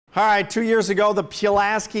All right, 2 years ago, the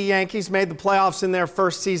Pulaski Yankees made the playoffs in their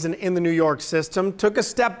first season in the New York system. Took a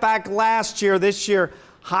step back last year. This year,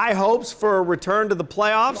 high hopes for a return to the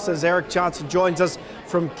playoffs as Eric Johnson joins us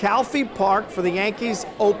from Calfee Park for the Yankees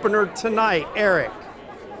opener tonight. Eric.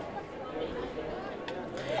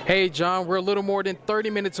 Hey, John, we're a little more than 30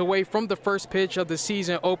 minutes away from the first pitch of the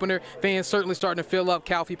season opener. Fans certainly starting to fill up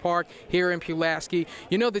Calfee Park here in Pulaski.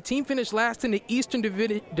 You know, the team finished last in the Eastern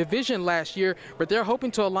Division last year, but they're hoping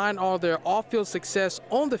to align all their off-field success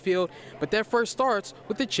on the field, but that first starts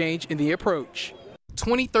with a change in the approach.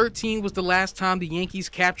 2013 was the last time the Yankees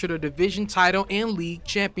captured a division title and league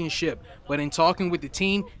championship. But in talking with the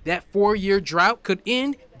team, that four-year drought could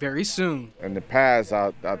end very soon. In the past,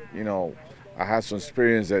 I had some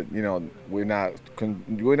experience that, we're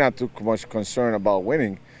not too much concerned about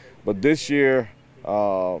winning. But this year,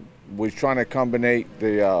 we're trying to combine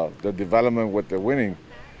the development with the winning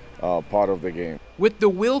part of the game. With the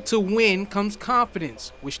will to win comes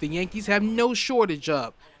confidence, which the Yankees have no shortage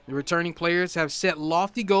of. The returning players have set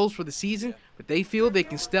lofty goals for the season, but they feel they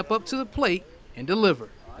can step up to the plate and deliver.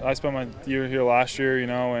 I spent my year here last year,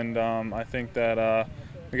 and I think that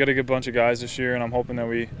we got a good bunch of guys this year, and I'm hoping that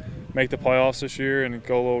we make the playoffs this year and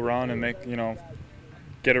go a little run and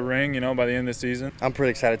get a ring, by the end of the season. I'm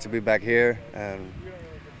pretty excited to be back here and,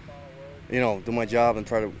 do my job and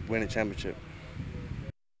try to win a championship.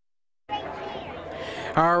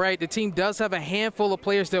 All right, the team does have a handful of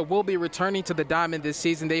players that will be returning to the diamond this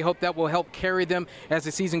season. They hope that will help carry them as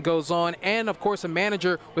the season goes on. And, of course, a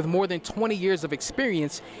manager with more than 20 years of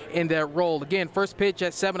experience in that role. Again, first pitch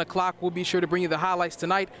at 7 o'clock. We'll be sure to bring you the highlights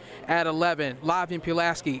tonight at 11. Live in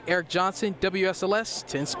Pulaski, Eric Johnson, WSLS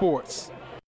 10 Sports.